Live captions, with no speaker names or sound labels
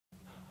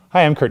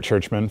Hi, I'm Curt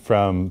Churchman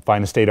from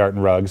Fine Estate Art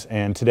and Rugs,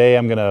 and today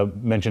I'm going to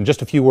mention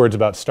just a few words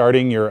about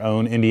starting your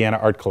own Indiana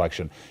art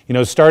collection. You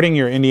know, starting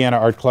your Indiana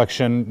art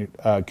collection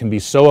can be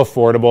so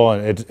affordable,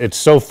 and it's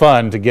so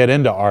fun to get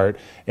into art,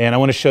 and I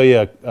want to show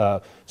you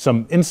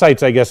some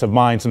insights, I guess, of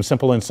mine, some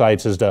simple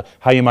insights as to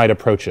how you might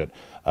approach it.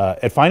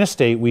 At Fine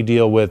Estate, we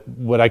deal with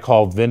what I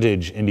call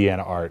vintage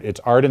Indiana art. It's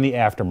art in the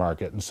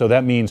aftermarket, and so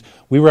that means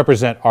we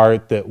represent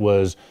art that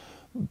was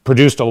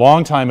produced a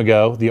long time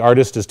ago. The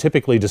artist is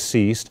typically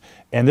deceased,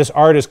 and this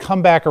art has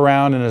come back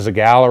around, and as a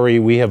gallery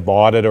we have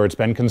bought it or it's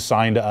been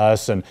consigned to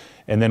us, and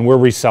then we're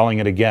reselling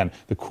it again.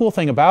 The cool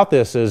thing about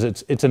this is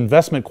it's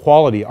investment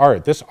quality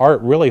art. This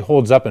art really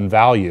holds up in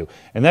value,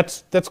 and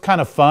that's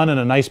kind of fun and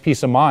a nice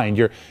peace of mind.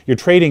 You're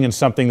trading in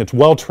something that's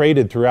well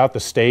traded throughout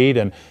the state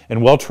and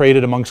well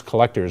traded amongst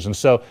collectors, and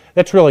so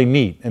that's really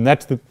neat, and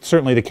that's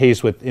certainly the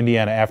case with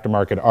Indiana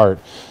aftermarket art.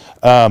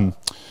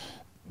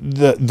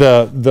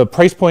 The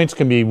price points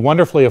can be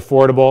wonderfully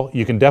affordable.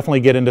 You can definitely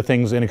get into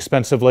things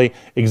inexpensively.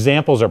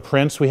 Examples are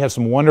prints. We have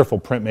some wonderful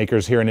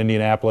printmakers here in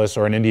Indianapolis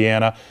or in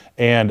Indiana,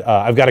 and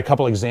I've got a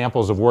couple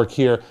examples of work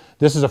here.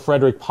 This is a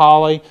Frederick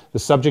Polly. The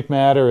subject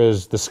matter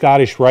is the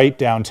Scottish Rite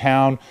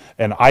downtown,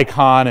 an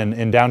icon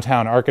in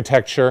downtown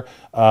architecture.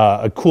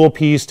 A cool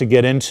piece to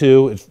get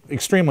into. It's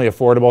extremely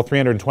affordable,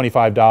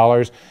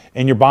 $325,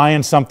 and you're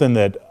buying something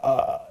that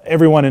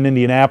everyone in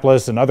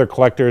Indianapolis and other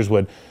collectors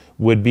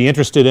would be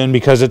interested in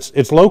because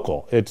it's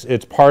local.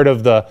 It's part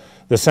of the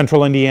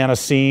central Indiana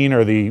scene,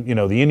 or the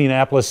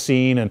Indianapolis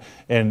scene,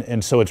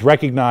 and so it's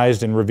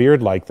recognized and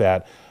revered like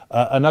that.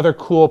 Another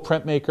cool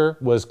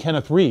printmaker was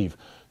Kenneth Reeve,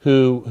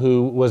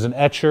 who was an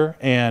etcher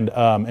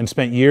and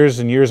spent years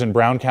and years in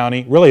Brown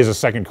County, really as a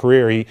second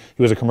career. He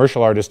was a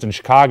commercial artist in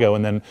Chicago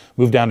and then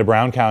moved down to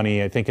Brown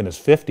County, I think in his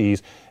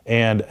 50s,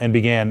 and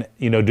began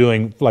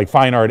doing like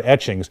fine art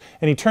etchings.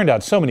 And he turned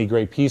out so many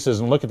great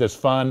pieces. And look at this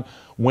fun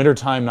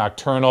wintertime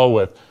nocturnal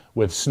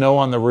with snow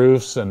on the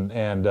roofs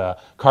and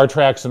car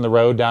tracks in the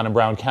road down in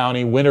Brown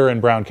County. Winter in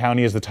Brown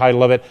County is the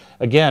title of it.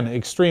 Again,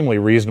 extremely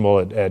reasonable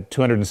at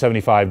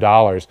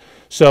 $275.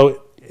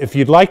 So if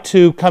you'd like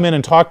to come in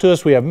and talk to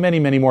us, we have many,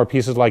 many more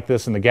pieces like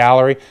this in the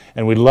gallery,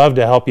 and we'd love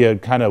to help you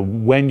kind of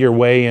wend your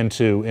way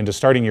into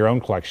starting your own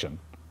collection.